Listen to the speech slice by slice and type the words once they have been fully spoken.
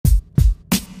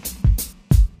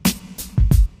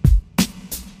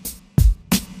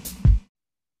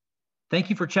Thank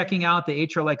you for checking out the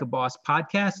HR Like a Boss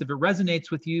podcast. If it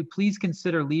resonates with you, please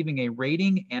consider leaving a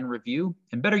rating and review.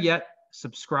 And better yet,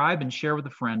 subscribe and share with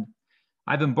a friend.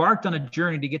 I've embarked on a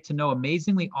journey to get to know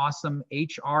amazingly awesome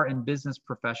HR and business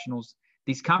professionals.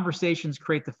 These conversations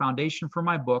create the foundation for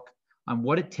my book on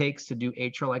what it takes to do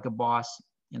HR like a boss.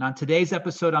 And on today's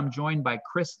episode, I'm joined by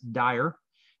Chris Dyer.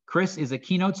 Chris is a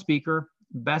keynote speaker,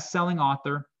 best-selling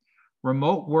author,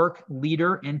 remote work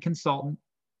leader and consultant,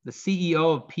 the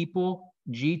CEO of People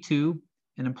G2,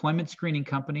 an employment screening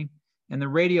company, and the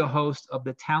radio host of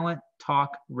the Talent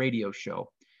Talk radio show.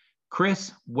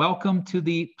 Chris, welcome to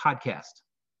the podcast.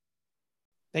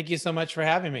 Thank you so much for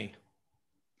having me.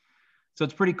 So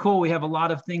it's pretty cool. We have a lot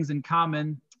of things in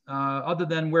common other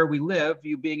than where we live,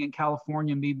 you being in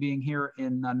California, me being here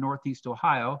in Northeast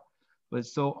Ohio. But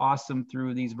it's so awesome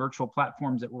through these virtual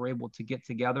platforms that we're able to get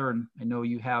together. And I know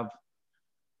you've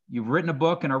written a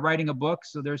book and are writing a book,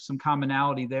 so there's some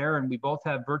commonality there. And we both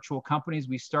have virtual companies.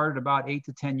 We started about 8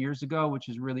 to 10 years ago, which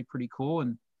is really pretty cool.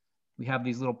 And we have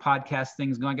these little podcast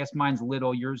things going. I guess mine's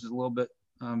little, yours is a little bit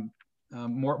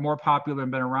more popular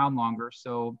and been around longer.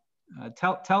 So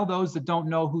tell those that don't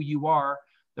know who you are,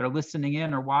 that are listening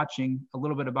in or watching, a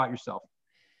little bit about yourself.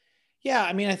 Yeah,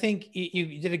 I mean, I think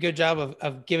you did a good job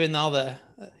of giving all the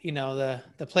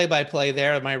play-by-play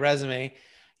there of my resume.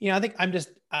 I think I'm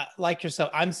just like yourself.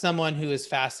 I'm someone who is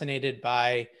fascinated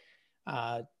by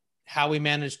how we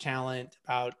manage talent,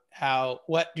 about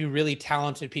what do really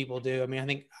talented people do. I mean, I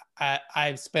think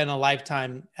I've spent a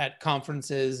lifetime at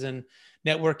conferences and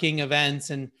networking events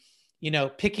and,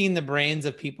 picking the brains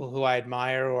of people who I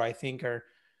admire or I think are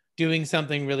doing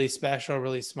something really special,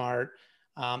 really smart.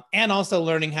 And also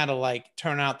learning how to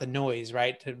turn out the noise,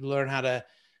 right? To learn how to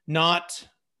not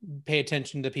pay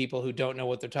attention to people who don't know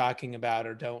what they're talking about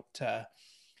or don't,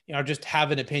 just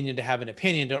have an opinion to have an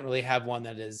opinion, don't really have one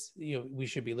that is, we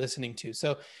should be listening to.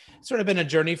 So it's sort of been a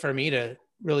journey for me to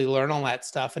really learn all that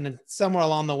stuff. And then somewhere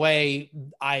along the way,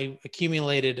 I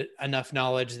accumulated enough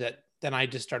knowledge that then I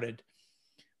just started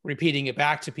repeating it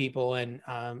back to people. And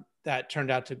that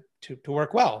turned out to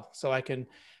work well. So I can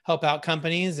help out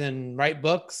companies and write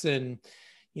books and,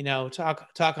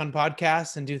 talk on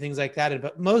podcasts and do things like that.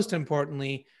 But most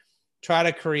importantly, try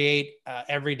to create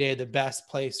every day the best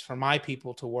place for my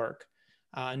people to work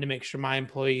and to make sure my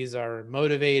employees are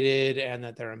motivated and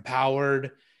that they're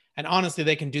empowered. And honestly,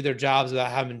 they can do their jobs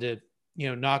without having to,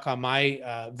 knock on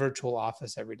my virtual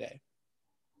office every day.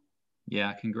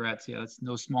 Yeah, congrats. Yeah, that's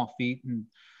no small feat. And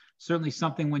certainly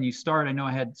something when you start, I know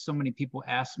I had so many people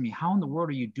ask me, how in the world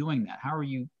are you doing that? How are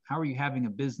you having a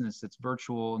business that's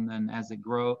virtual? And then as it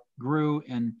grew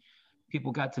and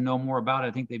people got to know more about it,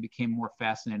 I think they became more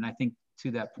fascinated. And I think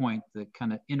to that point, the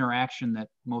kind of interaction that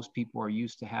most people are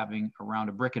used to having around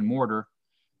a brick and mortar,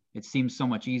 it seems so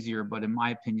much easier, but in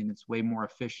my opinion, it's way more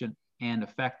efficient and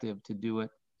effective to do it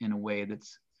in a way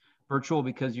that's virtual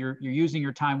because you're using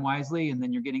your time wisely, and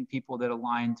then you're getting people that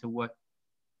align to what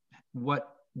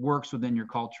works within your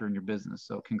culture and your business.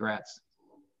 So congrats.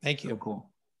 Thank you. So cool.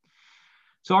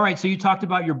 So, all right. So you talked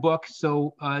about your book.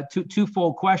 So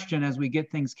twofold question as we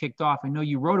get things kicked off. I know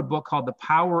you wrote a book called The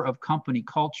Power of Company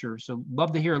Culture. So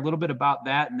love to hear a little bit about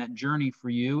that and that journey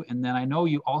for you. And then I know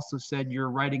you also said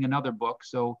you're writing another book.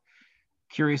 So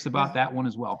curious about that one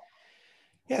as well.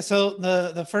 Yeah. So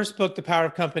the first book, The Power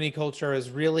of Company Culture, is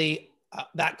really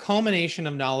that culmination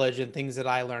of knowledge and things that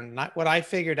I learned, what I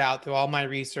figured out through all my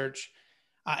research.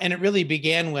 And it really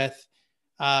began with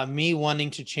me wanting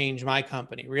to change my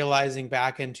company, realizing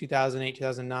back in 2008,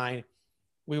 2009,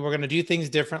 we were going to do things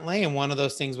differently. And one of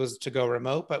those things was to go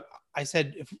remote. But I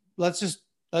said, let's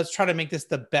try to make this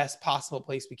the best possible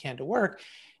place we can to work.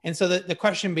 And so the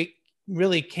question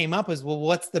really came up as, well,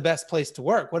 what's the best place to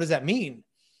work? What does that mean?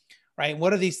 Right?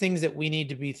 What are these things that we need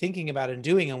to be thinking about and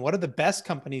doing? And what are the best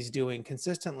companies doing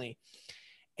consistently?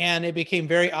 And it became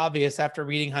very obvious after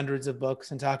reading hundreds of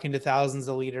books and talking to thousands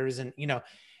of leaders and,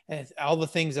 and all the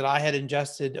things that I had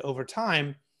ingested over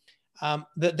time,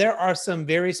 that there are some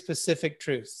very specific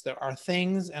truths. There are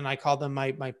things, and I call them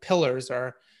my pillars,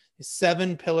 are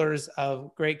 7 pillars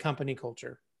of great company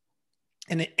culture.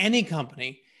 And in any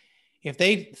company, if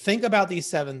they think about these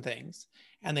 7 things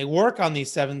and they work on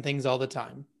these 7 things all the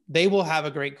time, they will have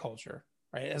a great culture,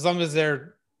 right? As long as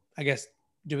they're, I guess,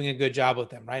 doing a good job with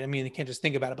them, right? I mean, they can't just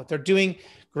think about it, but they're doing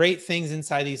great things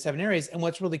inside these 7 areas. And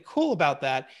what's really cool about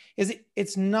that is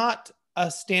it's not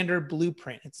a standard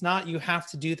blueprint. It's not, you have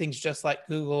to do things just like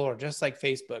Google or just like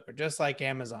Facebook or just like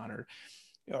Amazon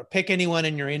or pick anyone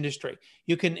in your industry.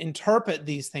 You can interpret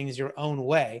these things your own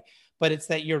way, but it's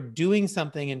that you're doing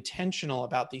something intentional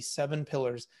about these 7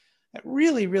 pillars that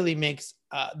really, really makes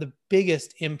the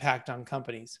biggest impact on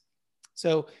companies.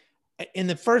 So in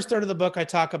the first third of the book, I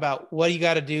talk about what you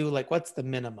got to do, like what's the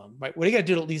minimum, right? What do you got to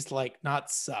do to at least like not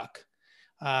suck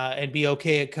and be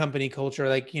okay at company culture?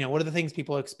 Like, you know, what are the things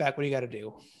people expect? What do you got to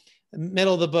do? The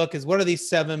middle of the book is what are these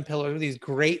 7 pillars, what are these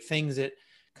great things that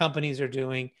companies are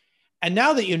doing? And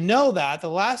now that you know that, the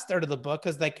last third of the book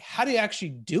is like, how do you actually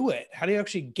do it? How do you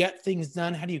actually get things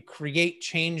done? How do you create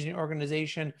change in your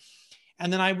organization?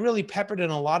 And then I really peppered in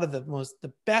a lot of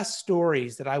the best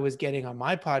stories that I was getting on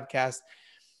my podcast,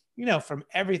 you know, from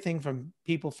everything from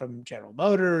people from General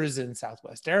Motors and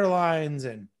Southwest Airlines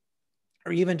and,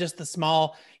 or even just the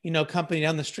small, you know, company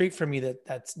down the street from me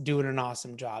that's doing an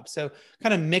awesome job. So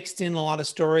kind of mixed in a lot of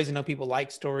stories. I know people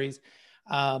like stories.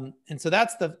 And so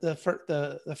that's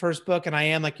the first book. And I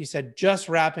am, like you said, just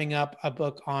wrapping up a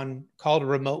book called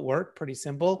Remote Work, pretty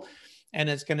simple. And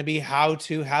it's going to be how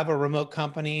to have a remote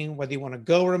company, whether you want to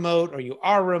go remote or you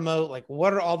are remote, like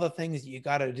what are all the things that you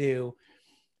got to do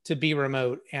to be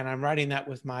remote. And I'm writing that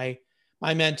with my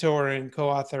mentor and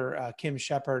co-author, Kim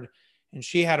Shepard. And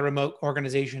she had a remote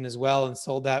organization as well and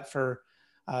sold that for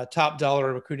top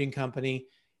dollar recruiting company.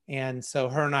 And so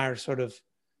her and I are sort of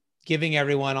giving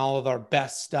everyone all of our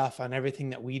best stuff on everything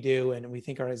that we do and we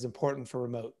think is important for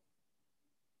remote.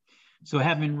 So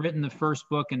having written the first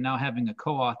book and now having a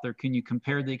co-author, can you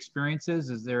compare the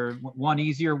experiences? Is there one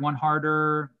easier, one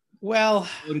harder? Well,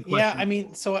 yeah, I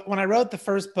mean, so when I wrote the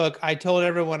first book, I told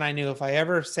everyone I knew, if I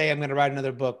ever say I'm going to write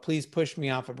another book, please push me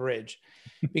off a bridge,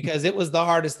 because it was the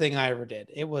hardest thing I ever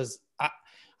did. It was,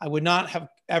 I would not have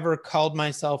ever called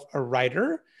myself a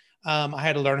writer. I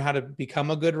had to learn how to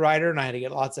become a good writer and I had to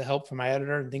get lots of help from my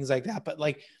editor and things like that. But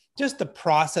like just the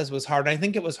process was hard. I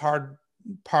think it was hard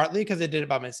partly because I did it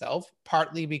by myself,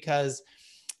 partly because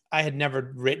I had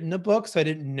never written a book. So I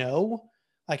didn't know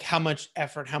like how much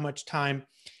effort, how much time.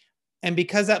 And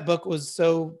because that book was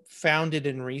so founded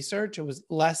in research, it was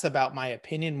less about my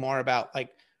opinion, more about like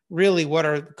really what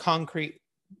are the concrete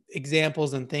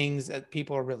examples and things that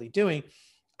people are really doing.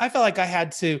 I felt like I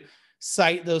had to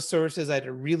cite those sources. I had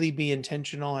to really be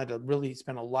intentional. I had to really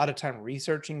spend a lot of time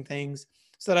researching things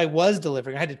so that I was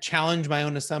delivering. I had to challenge my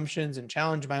own assumptions and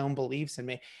challenge my own beliefs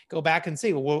and go back and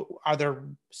see, well, are there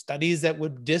studies that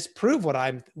would disprove what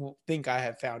I think I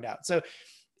have found out? So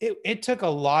it took a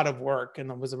lot of work and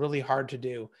it was really hard to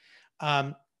do.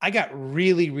 I got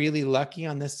really, really lucky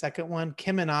on this second one.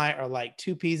 Kim and I are like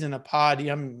two peas in a pod.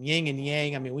 I'm yin and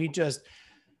yang. I mean,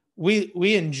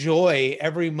 we enjoy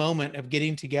every moment of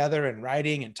getting together and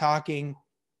writing and talking.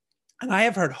 And I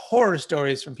have heard horror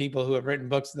stories from people who have written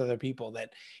books with other people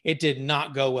that it did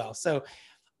not go well. So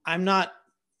I'm not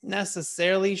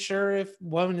necessarily sure if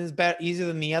one is easier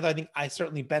than the other. I think I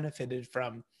certainly benefited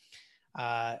from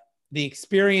the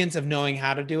experience of knowing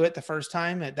how to do it the first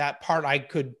time. At that part, I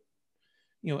could,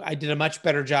 I did a much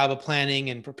better job of planning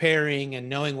and preparing and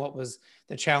knowing what was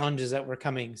the challenges that were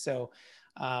coming. So,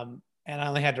 and I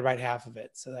only had to write half of it.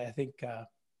 So I think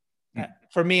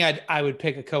for me, I would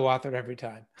pick a co-author every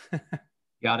time.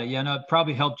 Got it. Yeah, no, it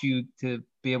probably helped you to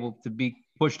be able to be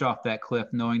pushed off that cliff,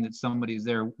 knowing that somebody's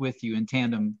there with you in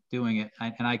tandem doing it.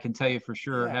 And I can tell you for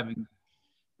sure, having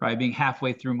probably being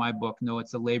halfway through my book, no,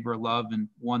 it's a labor of love and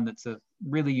one that's a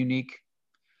really unique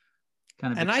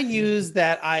kind of. And experience. I use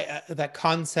that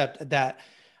concept that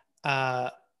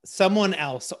someone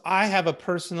else. So I have a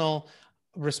personal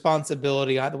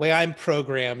responsibility. The way I'm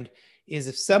programmed is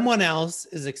if someone else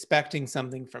is expecting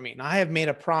something from me, and I have made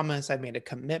a promise, I've made a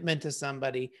commitment to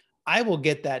somebody, I will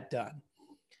get that done,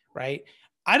 right?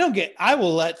 I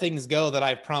will let things go that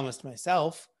I've promised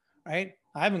myself, right?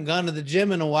 I haven't gone to the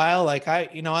gym in a while. Like I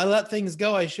let things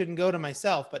go. I shouldn't go to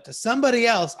myself, but to somebody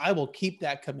else, I will keep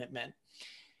that commitment.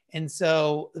 And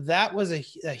so that was a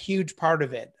huge part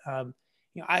of it.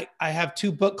 I have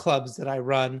 2 book clubs that I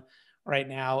run right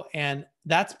now. And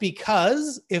that's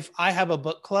because if I have a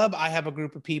book club, I have a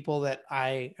group of people that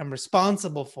I am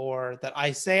responsible for, that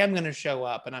I say I'm going to show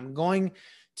up and I'm going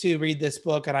to read this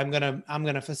book and I'm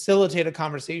going to facilitate a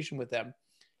conversation with them.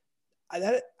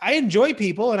 I enjoy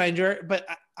people and but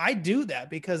I do that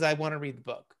because I want to read the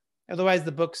book. Otherwise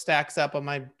the book stacks up on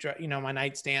my, my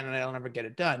nightstand and I don't ever get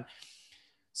it done.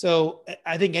 So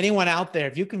I think anyone out there,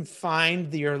 if you can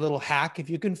find your little hack, if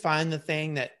you can find the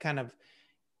thing that kind of,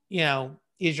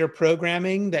 is your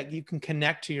programming that you can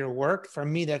connect to your work, for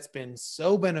me, that's been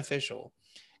so beneficial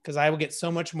because I will get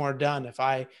so much more done if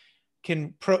I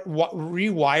can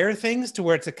rewire things to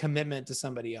where it's a commitment to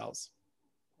somebody else.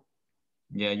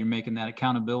 Yeah, you're making that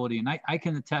accountability. And I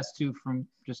can attest to from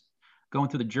just going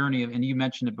through the journey of, and you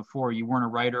mentioned it before, you weren't a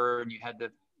writer and you had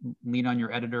to lean on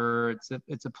your editor.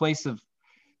 It's a place of,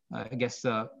 I guess,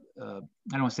 I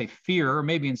don't want to say fear, or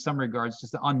maybe in some regards,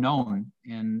 just the unknown,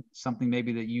 and something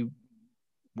maybe that you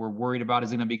were worried about,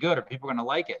 is it going to be good? Are people going to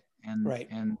like it? And, Right.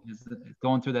 and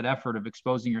going through that effort of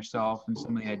exposing yourself and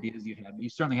some of the ideas you had, but you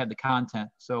certainly had the content.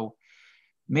 So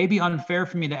maybe unfair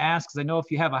for me to ask, because I know if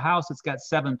you have a house that's got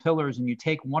 7 pillars and you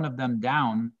take one of them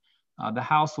down, the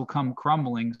house will come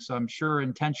crumbling. So I'm sure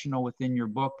intentional within your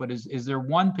book, but is there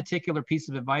one particular piece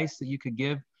of advice that you could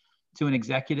give to an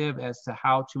executive as to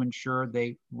how to ensure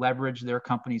they leverage their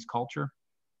company's culture?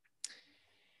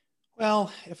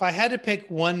 Well, if I had to pick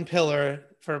one pillar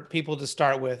for people to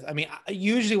start with, I mean,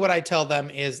 usually what I tell them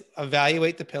is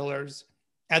evaluate the pillars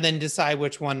and then decide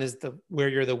which one is where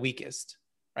you're the weakest,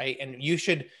 right? And you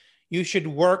should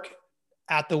work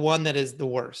at the one that is the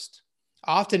worst.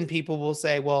 Often people will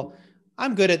say, well,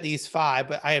 I'm good at these 5,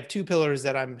 but I have 2 pillars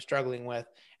that I'm struggling with.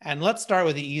 And let's start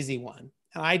with the easy one.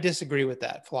 And I disagree with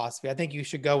that philosophy. I think you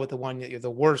should go with the one that you're the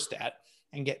worst at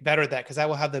and get better at that, because that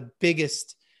will have the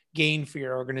biggest gain for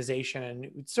your organization. And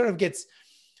it sort of gets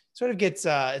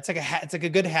it's like a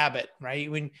good habit,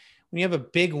 right? When you have a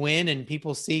big win and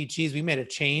people see, geez, we made a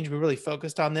change, we really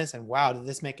focused on this, and wow, did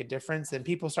this make a difference? Then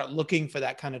people start looking for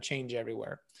that kind of change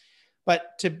everywhere.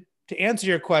 But to answer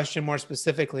your question more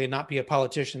specifically and not be a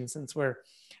politician, since we're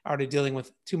already dealing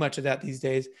with too much of that these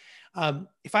days,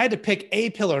 if I had to pick a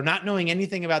pillar, not knowing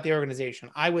anything about the organization,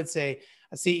 I would say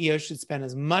a CEO should spend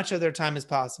as much of their time as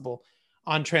possible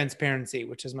on transparency,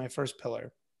 which is my first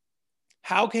pillar.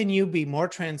 How can you be more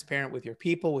transparent with your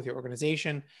people, with your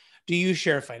organization? Do you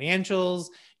share financials?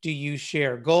 Do you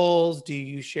share goals? Do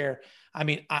you share? I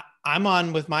mean, I'm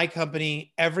on with my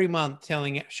company every month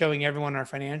showing everyone our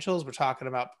financials. We're talking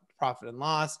about profit and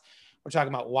loss. We're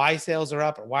talking about why sales are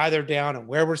up or why they're down and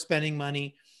where we're spending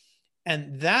money.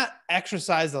 And that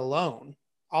exercise alone,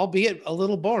 albeit a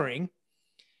little boring,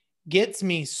 gets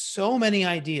me so many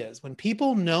ideas. When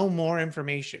people know more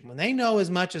information, when they know as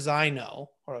much as I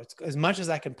know, or as much as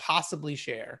I can possibly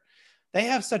share, they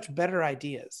have such better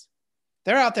ideas.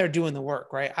 They're out there doing the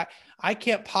work, right? I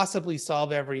can't possibly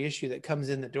solve every issue that comes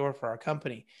in the door for our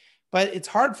company, but it's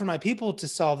hard for my people to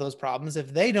solve those problems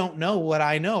if they don't know what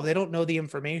I know. They don't know the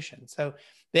information. So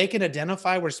they can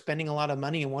identify we're spending a lot of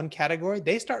money in one category.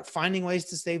 They start finding ways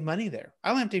to save money there. I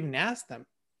don't have to even ask them.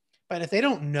 But if they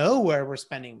don't know where we're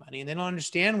spending money and they don't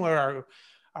understand where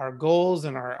our goals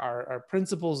and our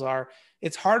principles are,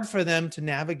 it's hard for them to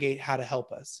navigate how to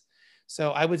help us.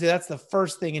 So I would say that's the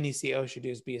first thing any CEO should do,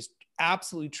 is be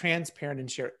absolutely transparent and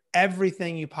share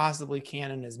everything you possibly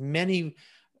can in as many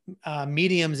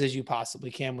mediums as you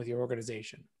possibly can with your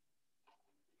organization.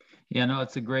 Yeah, no,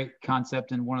 it's a great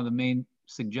concept. And one of the main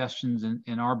suggestions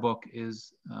in our book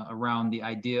is around the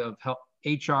idea of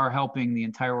HR helping the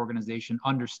entire organization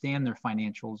understand their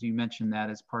financials. You mentioned that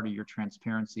as part of your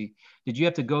transparency. Did you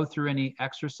have to go through any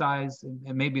exercise,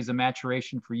 and maybe as a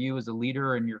maturation for you as a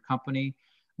leader in your company?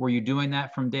 Were you doing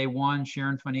that from day one,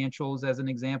 sharing financials as an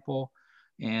example?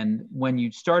 And when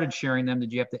you started sharing them,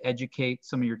 did you have to educate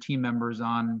some of your team members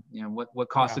on, what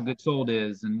cost of goods sold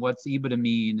is, and what's EBITDA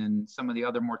mean, and some of the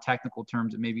other more technical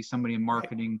terms that maybe somebody in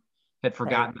marketing had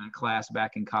forgotten in class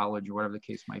back in college, or whatever the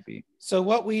case might be? So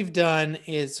what we've done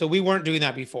is, so we weren't doing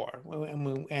that before,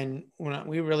 and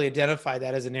we really identified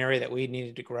that as an area that we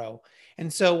needed to grow.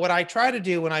 And so what I try to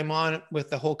do when I'm on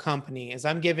with the whole company is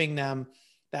I'm giving them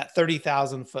that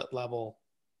 30,000 foot level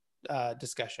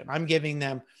discussion. I'm giving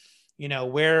them, how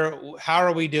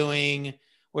are we doing?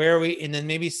 Where are we? And then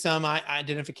maybe some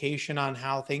identification on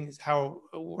how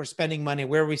we're spending money,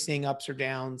 where are we seeing ups or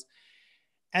downs?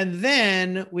 And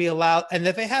then and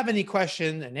if they have any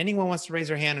question and anyone wants to raise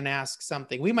their hand and ask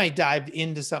something, we might dive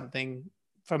into something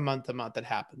from month to month that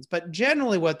happens. But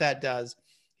generally what that does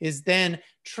is then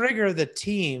trigger the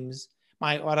teams,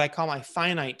 what I call my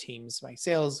finite teams, my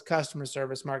sales, customer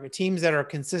service, market teams that are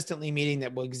consistently meeting,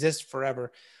 that will exist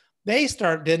forever. They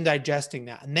start then digesting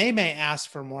that, and they may ask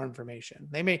for more information.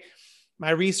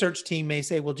 My research team may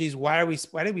say, well, geez, why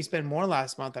did we spend more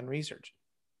last month on research?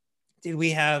 Did we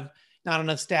have not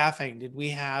enough staffing? Did we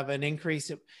have an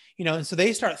increase? And so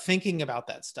they start thinking about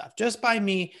that stuff just by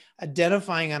me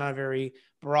identifying on a very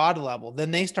broad level.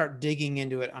 Then they start digging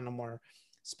into it on a more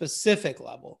specific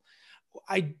level.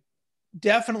 I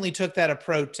definitely took that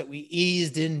approach that we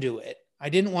eased into it. I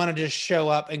didn't want to just show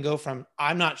up and go from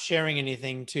I'm not sharing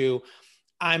anything to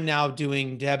I'm now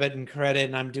doing debit and credit,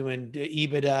 and I'm doing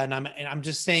EBITDA, and I'm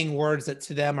just saying words that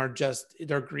to them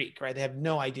they're Greek, right? They have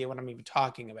no idea what I'm even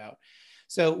talking about.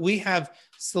 So we have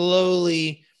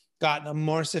slowly gotten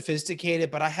more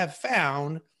sophisticated, but I have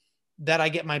found that I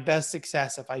get my best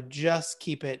success if I just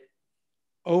keep it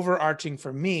overarching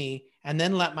for me, and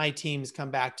then let my teams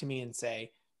come back to me and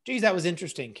say, geez, that was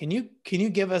interesting. Can you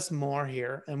give us more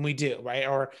here? And we do, right?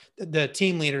 Or the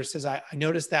team leader says, I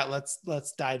noticed that.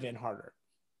 Let's dive in harder.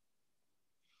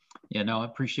 Yeah, no, I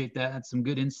appreciate that. That's some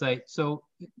good insight. So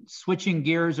switching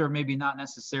gears, or maybe not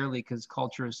necessarily, because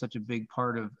culture is such a big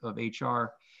part of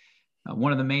HR.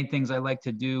 One of the main things I like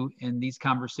to do in these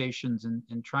conversations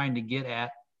and trying to get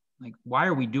at, like, why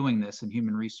are we doing this in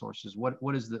human resources?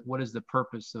 What is the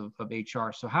purpose of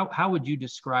HR? So how would you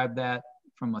describe that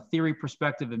from a theory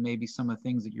perspective, and maybe some of the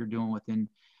things that you're doing within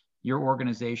your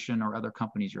organization or other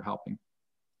companies you're helping?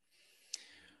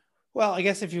 Well, I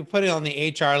guess if you put it on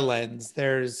the HR lens,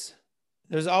 there's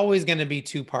always going to be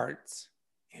two parts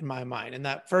in my mind. And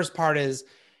that first part is,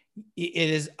 it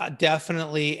is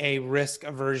definitely a risk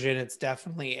aversion. It's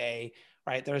definitely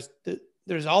right.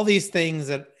 There's all these things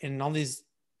that in all these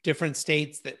different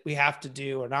states that we have to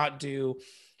do or not do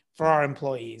for our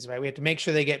employees, right? We have to make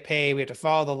sure they get paid. We have to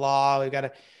follow the law.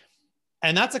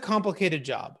 And that's a complicated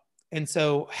job. And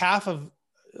so half of,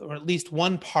 or at least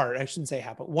one part, I shouldn't say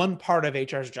half, but one part of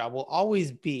HR's job will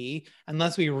always be,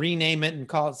 unless we rename it and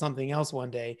call it something else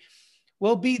one day,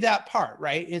 will be that part,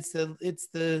 right? It's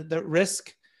the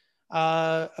risk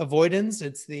avoidance.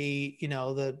 It's the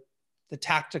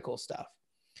tactical stuff.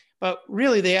 But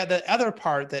really the other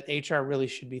part that HR really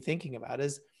should be thinking about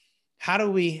is, how do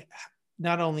we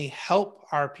not only help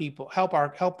our people, help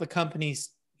the companies,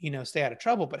 stay out of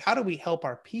trouble, but how do we help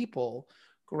our people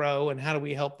grow, and how do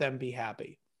we help them be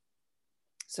happy?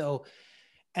 So,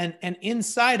 and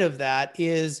inside of that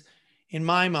is, in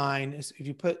my mind, if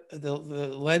you put the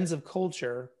lens of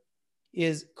culture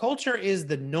is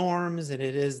the norms, and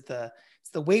it's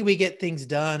the way we get things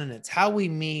done, and it's how we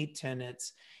meet, and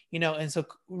it's, and so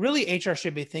really HR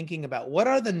should be thinking about, what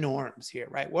are the norms here,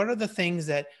 right? What are the things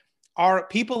that are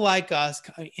people like us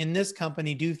in this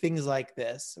company do things like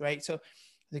this, right? So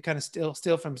they kind of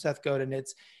steal from Seth Godin.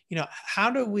 It's, how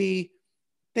do we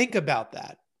think about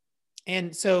that?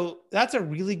 And so that's a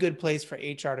really good place for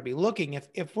HR to be looking.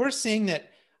 If we're seeing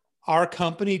that our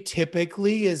company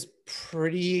typically is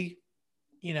pretty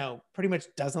much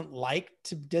doesn't like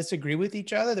to disagree with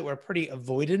each other, that we're pretty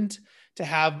avoidant to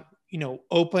have,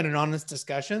 open and honest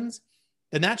discussions,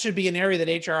 then that should be an area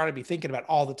that HR ought to be thinking about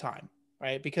all the time,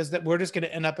 right? Because that we're just going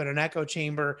to end up in an echo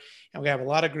chamber, and we have a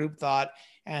lot of group thought,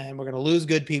 and we're going to lose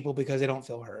good people because they don't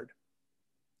feel heard.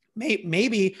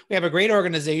 Maybe we have a great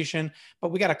organization, but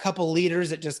we got a couple leaders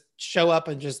that just show up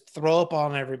and just throw up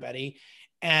on everybody.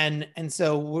 And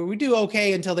so we do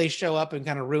okay until they show up and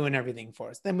kind of ruin everything for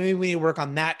us. Then maybe we need to work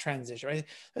on that transition, right?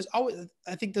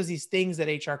 I think there's these things that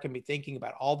HR can be thinking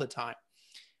about all the time.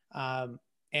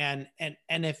 And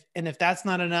if that's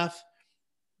not enough,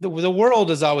 the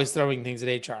world is always throwing things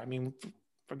at HR. I mean,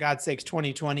 for God's sakes,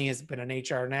 2020 has been an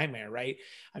HR nightmare, right?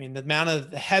 I mean, the amount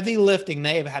of the heavy lifting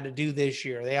they've had to do this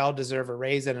year, they all deserve a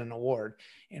raise and an award,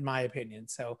 in my opinion.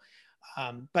 So,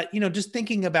 but just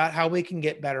thinking about how we can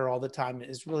get better all the time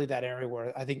is really that area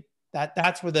where I think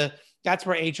that's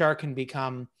where HR can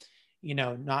become,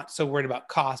 not so worried about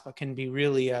cost, but can be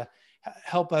really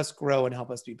help us grow and help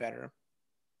us be better.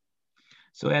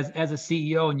 So as a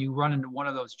CEO, and you run into one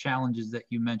of those challenges that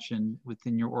you mentioned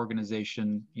within your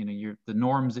organization, the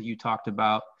norms that you talked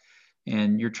about,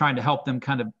 and you're trying to help them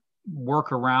kind of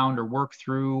work around or work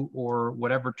through, or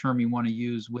whatever term you want to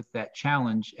use, with that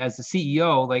challenge. As the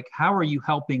CEO, like, how are you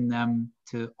helping them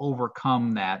to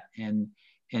overcome that and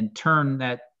turn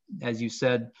that, as you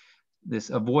said,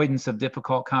 this avoidance of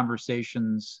difficult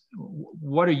conversations?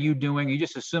 What are you doing? Are you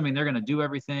just assuming they're going to do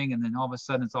everything and then all of a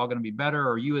sudden it's all going to be better?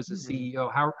 Or you as a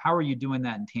CEO, how are you doing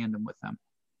that in tandem with them?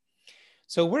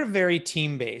 So we're very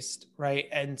team-based, right?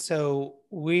 And so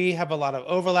we have a lot of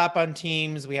overlap on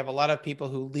teams. We have a lot of people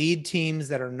who lead teams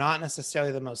that are not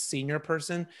necessarily the most senior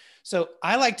person. So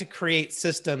I like to create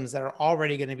systems that are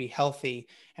already going to be healthy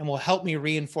and will help me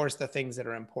reinforce the things that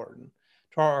are important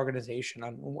to our organization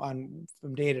on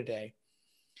from day to day.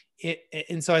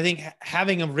 And so I think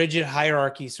having a rigid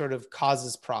hierarchy sort of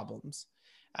causes problems.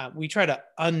 We try to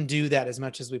undo that as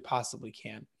much as we possibly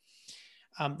can.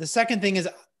 The second thing is,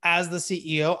 as the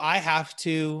CEO, I have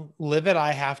to live it.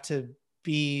 I have to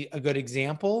be a good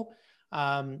example.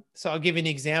 So I'll give you an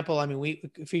example. I mean,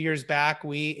 a few years back,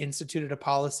 we instituted a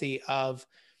policy of,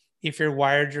 if you're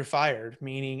wired, you're fired.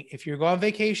 Meaning, if you go on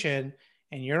vacation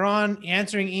and you're on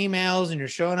answering emails and you're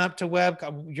showing up to web,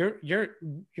 you're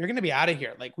going to be out of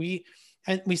here. Like we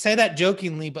say that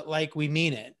jokingly, but like we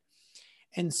mean it.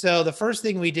 And so the first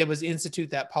thing we did was institute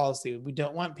that policy. We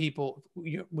don't want people,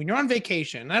 when you're on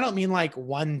vacation, I don't mean like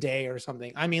one day or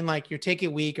something. I mean, like you're taking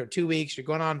a week or 2 weeks, you're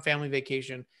going on family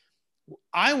vacation.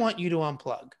 I want you to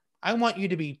unplug. I want you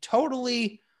to be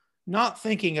totally not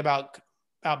thinking about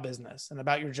about business and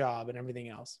about your job and everything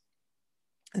else.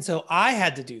 And so I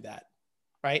had to do that,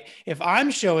 right? If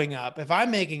I'm showing up, if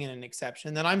I'm making an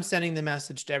exception, then I'm sending the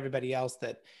message to everybody else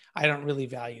that I don't really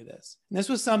value this. And this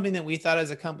was something that we thought as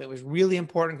a company was really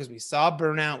important because we saw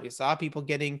burnout, we saw people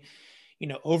getting,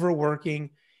 overworking.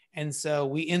 And so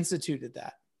we instituted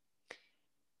that.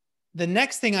 The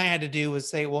next thing I had to do was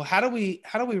say, well, how do we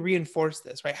reinforce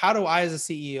this, right? How do I as a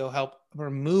CEO help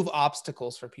remove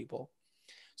obstacles for people?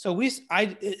 So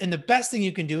and the best thing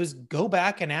you can do is go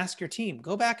back and ask your team,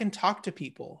 go back and talk to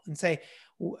people and say,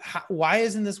 why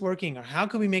isn't this working? Or how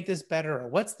can we make this better? Or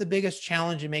what's the biggest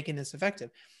challenge in making this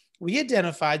effective? We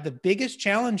identified the biggest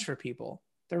challenge for people.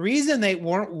 The reason they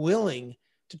weren't willing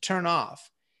to turn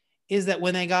off is that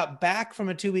when they got back from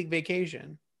a 2-week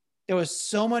vacation, there was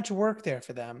so much work there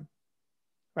for them,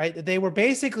 right? That they were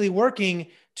basically working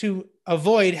to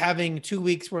avoid having 2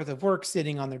 weeks worth of work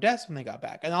sitting on their desk when they got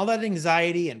back. And all that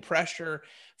anxiety and pressure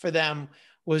for them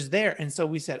was there. And so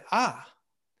we said,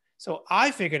 so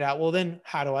I figured out, well, then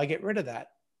how do I get rid of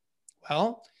that?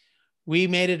 Well, we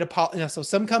made it so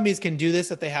some companies can do this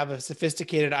if they have a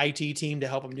sophisticated IT team to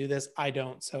help them do this. I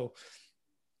don't. So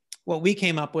what we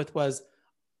came up with was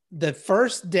the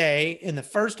first day, in the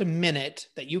first minute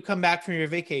that you come back from your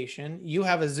vacation, you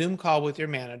have a Zoom call with your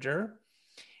manager,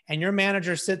 and your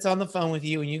manager sits on the phone with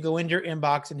you, and you go into your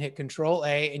inbox and hit Control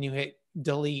A and you hit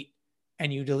delete,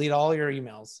 and you delete all your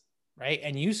emails, right?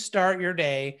 And you start your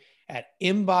day at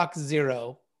inbox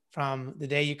 0 from the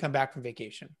day you come back from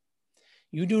vacation.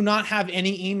 You do not have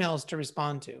any emails to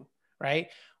respond to, right?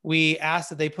 We ask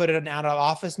that they put an out of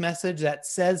office message that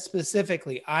says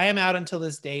specifically, I am out until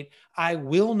this date. I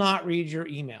will not read your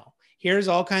email. Here's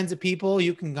all kinds of people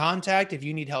you can contact if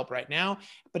you need help right now.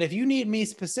 But if you need me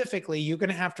specifically, you're going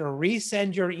to have to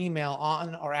resend your email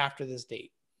on or after this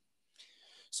date.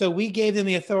 So we gave them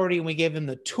the authority, and we gave them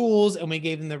the tools, and we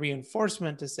gave them the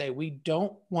reinforcement to say, we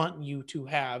don't want you to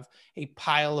have a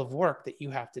pile of work that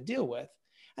you have to deal with.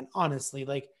 And honestly,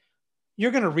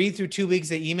 you're going to read through 2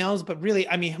 weeks of emails, but really,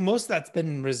 most of that's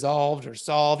been resolved or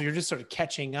solved. You're just sort of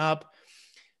catching up.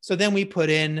 So then we put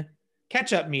in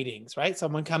catch-up meetings, right?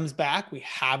 Someone comes back, they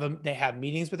have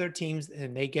meetings with their teams,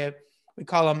 and we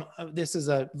call them, this is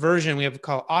a version we have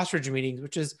called ostrich meetings,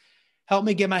 which is help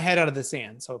me get my head out of the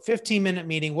sand. So 15-minute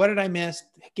meeting, what did I miss?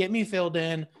 Get me filled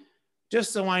in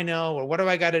just so I know, or what do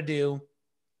I got to do?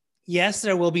 Yes,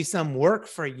 there will be some work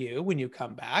for you when you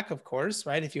come back, of course,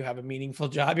 right? If you have a meaningful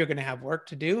job, you're going to have work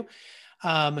to do,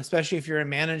 especially if you're in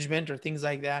management or things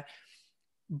like that.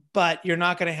 But you're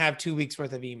not going to have 2 weeks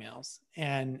worth of emails.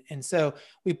 And so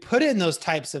we put in those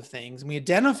types of things, and we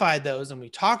identified those, and we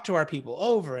talked to our people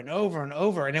over and over and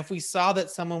over. And if we saw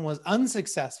that someone was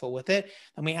unsuccessful with it,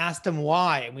 then we asked them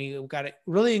why. And we got it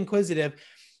really inquisitive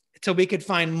until we could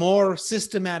find more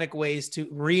systematic ways to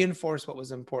reinforce what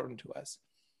was important to us.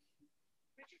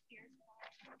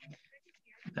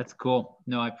 That's cool.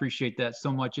 No, I appreciate that so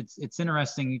much. It's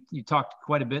interesting. You talked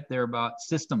quite a bit there about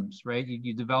systems, right?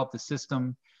 You developed a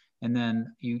system, and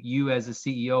then you as a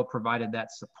CEO provided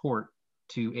that support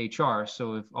to HR.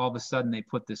 So if all of a sudden they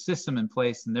put the system in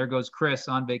place, and there goes Chris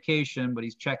on vacation, but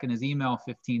he's checking his email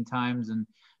 15 times and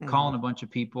calling a bunch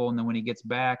of people, and then when he gets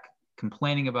back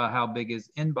complaining about how big his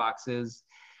inbox is,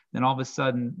 then all of a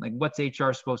sudden, what's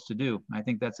HR supposed to do? I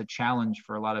think that's a challenge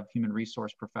for a lot of human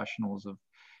resource professionals, of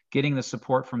getting the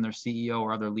support from their CEO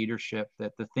or other leadership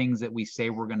that the things that we say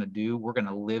we're going to do, we're going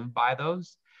to live by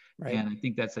those. Right. And I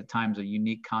think that's at times a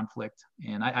unique conflict.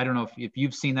 And I don't know if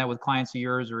you've seen that with clients of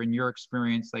yours or in your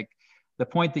experience, the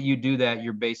point that you do that,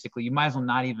 you might as well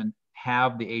not even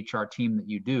have the HR team that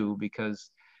you do,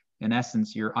 because in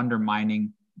essence, you're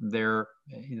undermining their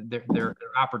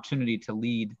opportunity to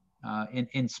lead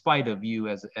in spite of you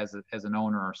as an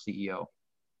owner or CEO.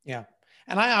 Yeah.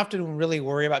 And I often really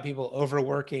worry about people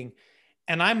overworking.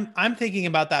 And I'm thinking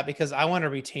about that because I want to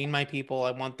retain my people.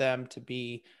 I want them to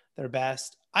be their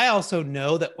best. I also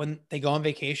know that when they go on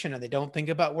vacation and they don't think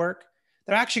about work,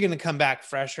 they're actually going to come back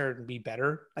fresher and be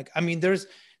better.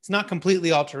 It's not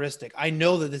completely altruistic. I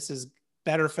know that this is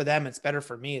better for them. It's better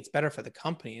for me. It's better for the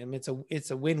company.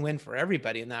 It's a win-win for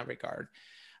everybody in that regard.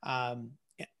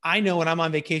 I know when I'm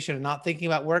on vacation and not thinking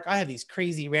about work, I have these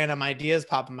crazy random ideas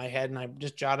pop in my head, and I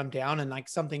just jot them down, and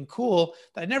something cool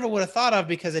that I never would have thought of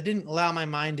because I didn't allow my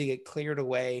mind to get cleared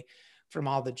away from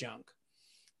all the junk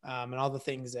and all the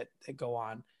things that go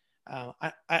on.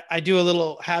 I have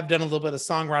done a little bit of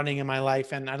songwriting in my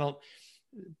life, and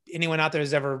anyone out there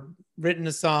who's ever written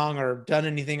a song or done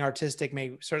anything artistic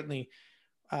may certainly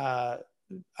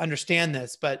understand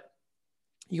this, but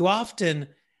you often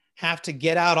have to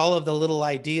get out all of the little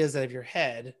ideas out of your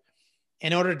head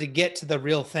in order to get to the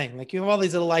real thing. Like you have all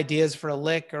these little ideas for a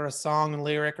lick or a song and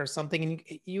lyric or something,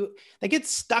 and they get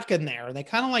stuck in there and they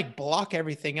kind of like block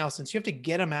everything else. And so you have to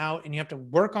get them out and you have to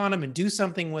work on them and do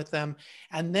something with them.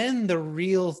 And then the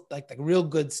real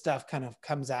good stuff kind of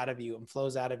comes out of you and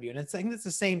flows out of you. And I think it's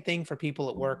the same thing for people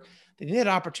at work. They need an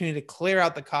opportunity to clear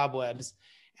out the cobwebs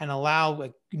and allow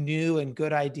like new and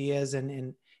good ideas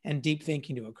and deep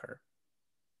thinking to occur.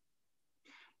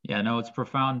 Yeah, no, it's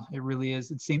profound. It really is.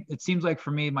 It seems like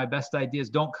for me, my best ideas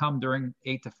don't come during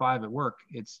 8 to 5 at work.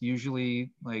 It's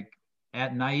usually like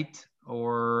at night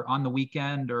or on the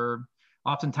weekend, or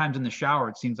oftentimes in the shower.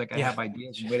 It seems like I have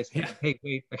ideas. And wait a second. Hey,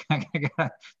 wait!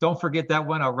 Don't forget that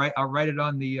one. I'll write it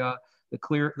on the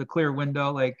clear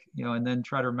window, like, and then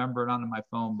try to remember it onto my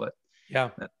phone. But yeah,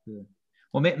 that's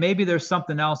well, maybe there's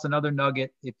something else, another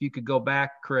nugget. If you could go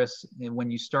back, Chris, and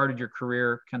when you started your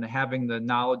career, kind of having the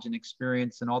knowledge and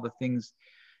experience and all the things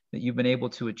that you've been able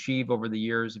to achieve over the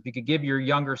years, if you could give your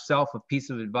younger self a piece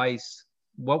of advice,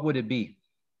 what would it be?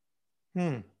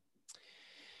 I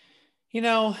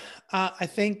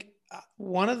think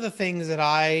one of the things that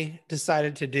I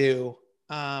decided to do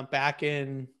back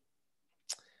in,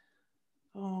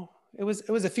 it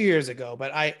was a few years ago,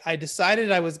 but I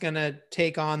decided I was going to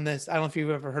take on this. I don't know if you've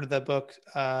ever heard of the book,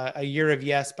 A Year of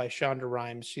Yes by Shonda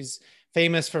Rhimes. She's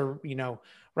famous for,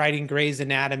 writing Grey's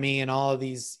Anatomy and all of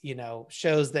these,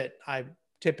 shows that I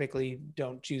typically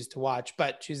don't choose to watch,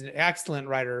 but she's an excellent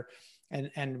writer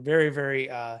and very, very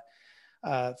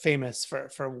famous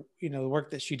for, the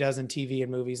work that she does in TV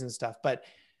and movies and stuff. But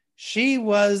she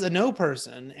was a no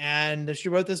person. And she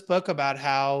wrote this book about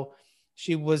how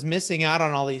she was missing out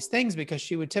on all these things because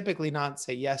she would typically not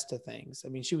say yes to things. I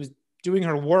mean, she was doing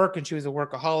her work and she was a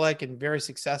workaholic and very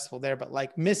successful there, but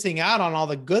like missing out on all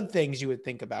the good things you would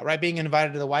think about, right? Being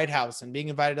invited to the White House and being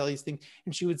invited to all these things.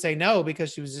 And she would say no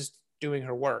because she was just doing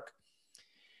her work.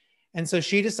 And so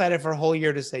she decided for a whole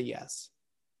year to say yes.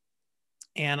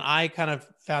 And I kind of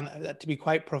found that to be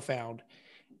quite profound.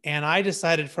 And I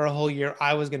decided for a whole year,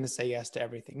 I was going to say yes to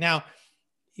everything. Now,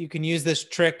 you can use this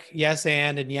trick, yes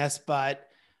and yes but.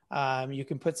 You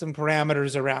can put some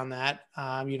parameters around that.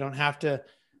 You don't have to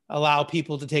allow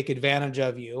people to take advantage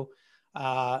of you.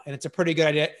 And it's a pretty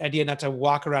good idea not to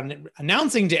walk around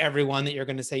announcing to everyone that you're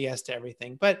going to say yes to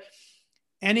everything. But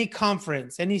any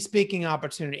conference, any speaking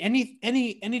opportunity,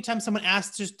 anytime someone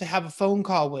asks just to have a phone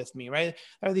call with me, right?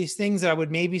 There are these things that I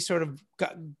would maybe sort of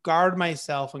guard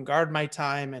myself and guard my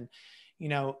time. And,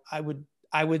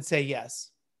 I would say yes.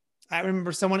 I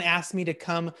remember someone asked me to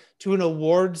come to an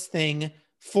awards thing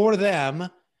for them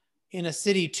in a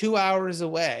city 2 hours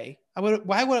away.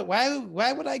 Why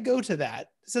would I go to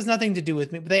that? This has nothing to do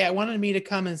with me, but they wanted me to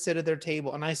come and sit at their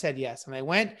table. And I said yes. And I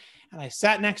went and I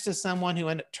sat next to someone who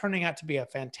ended up turning out to be a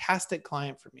fantastic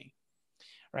client for me.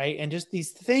 Right. And just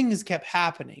these things kept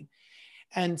happening.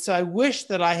 And so I wish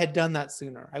that I had done that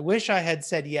sooner. I wish I had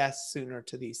said yes sooner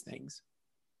to these things.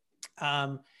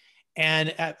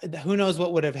 And who knows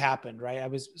what would have happened, right? I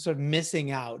was sort of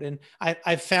missing out, and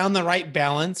I found the right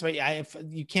balance, right?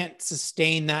 You can't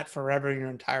sustain that forever in your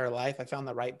entire life. I found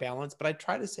the right balance, but I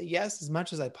try to say yes as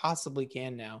much as I possibly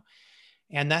can now.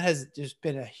 And that has just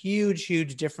been a huge,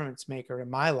 huge difference maker in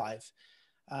my life,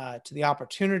 to the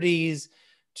opportunities,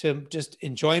 to just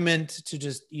enjoyment, to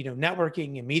just,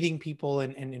 networking and meeting people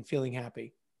and feeling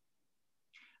happy.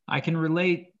 I can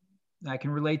relate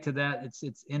to that.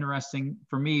 It's interesting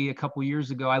for me. A couple of years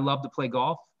ago, I loved to play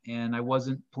golf, and I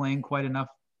wasn't playing quite enough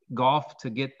golf to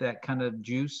get that kind of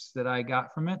juice that I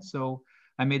got from it. So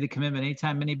I made the commitment.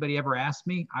 Anytime anybody ever asked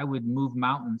me, I would move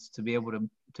mountains to be able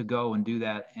to go and do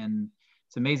that. And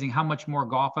it's amazing how much more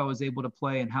golf I was able to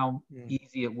play and how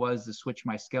easy it was to switch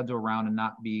my schedule around and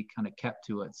not be kind of kept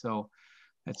to it. So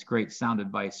that's great sound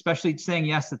advice, especially saying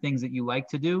yes to things that you like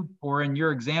to do, or in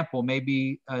your example,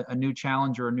 maybe a new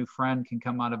challenge or a new friend can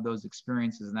come out of those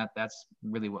experiences. And that's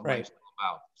really what life's all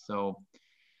about. So,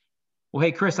 well,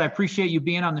 hey, Chris, I appreciate you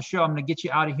being on the show. I'm going to get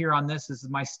you out of here on this. This is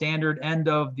my standard end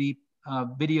of the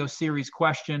video series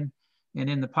question. And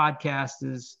in the podcast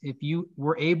is, if you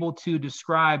were able to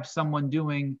describe someone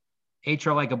doing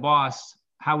HR like a boss,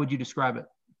 how would you describe it?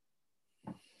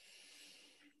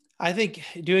 I think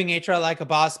doing HR like a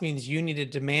boss means you need to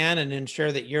demand and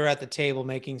ensure that you're at the table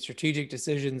making strategic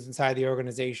decisions inside the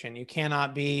organization. You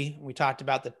cannot be, we talked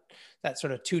about that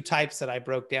sort of two types that I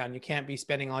broke down. You can't be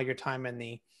spending all your time in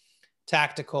the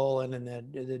tactical and in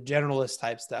the generalist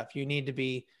type stuff. You need to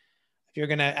be, if you're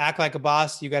going to act like a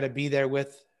boss, you got to be there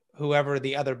with whoever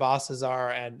the other bosses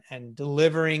are and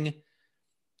delivering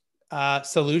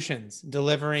solutions,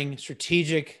 delivering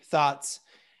strategic thoughts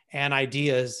and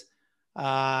ideas,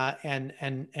 and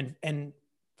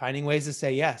finding ways to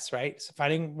say yes, right? So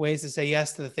finding ways to say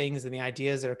yes to the things and the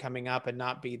ideas that are coming up, and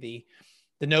not be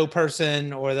the no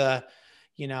person, or the,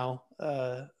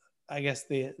 I guess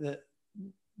the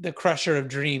crusher of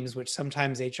dreams, which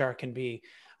sometimes HR can be.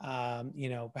 How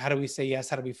do we say yes?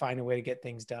 How do we find a way to get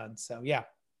things done? So yeah.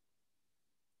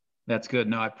 That's good.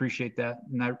 No, I appreciate that.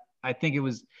 And I think it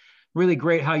was really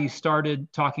great how you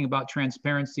started talking about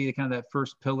transparency, the kind of that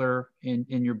first pillar in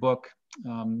your book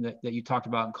that you talked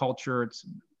about in culture. It's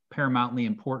paramountly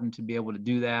important to be able to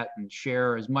do that and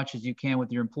share as much as you can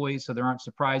with your employees so there aren't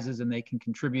surprises and they can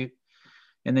contribute.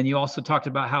 And then you also talked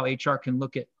about how HR can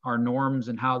look at our norms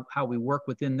and how we work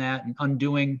within that, and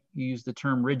undoing, you use the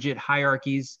term rigid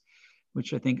hierarchies,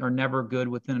 which I think are never good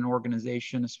within an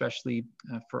organization, especially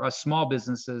for us small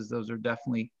businesses. Those are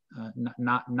definitely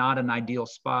not an ideal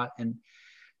spot. And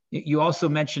you also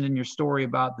mentioned in your story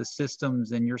about the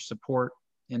systems and your support,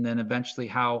 and then eventually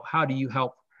how do you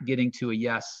help getting to a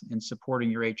yes and supporting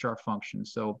your HR function.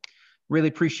 So really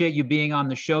appreciate you being on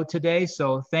the show today.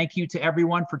 So thank you to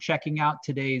everyone for checking out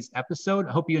today's episode.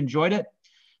 I hope you enjoyed it.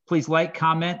 Please like,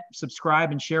 comment, subscribe,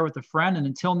 and share with a friend. And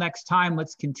until next time,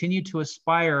 let's continue to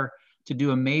aspire to do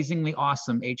amazingly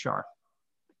awesome HR.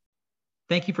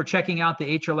 Thank you for checking out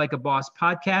the HR Like a Boss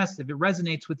podcast. If it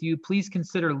resonates with you, please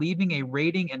consider leaving a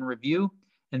rating and review,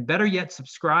 and better yet,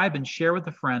 subscribe and share with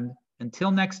a friend.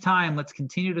 Until next time, let's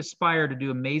continue to aspire to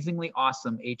do amazingly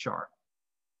awesome HR.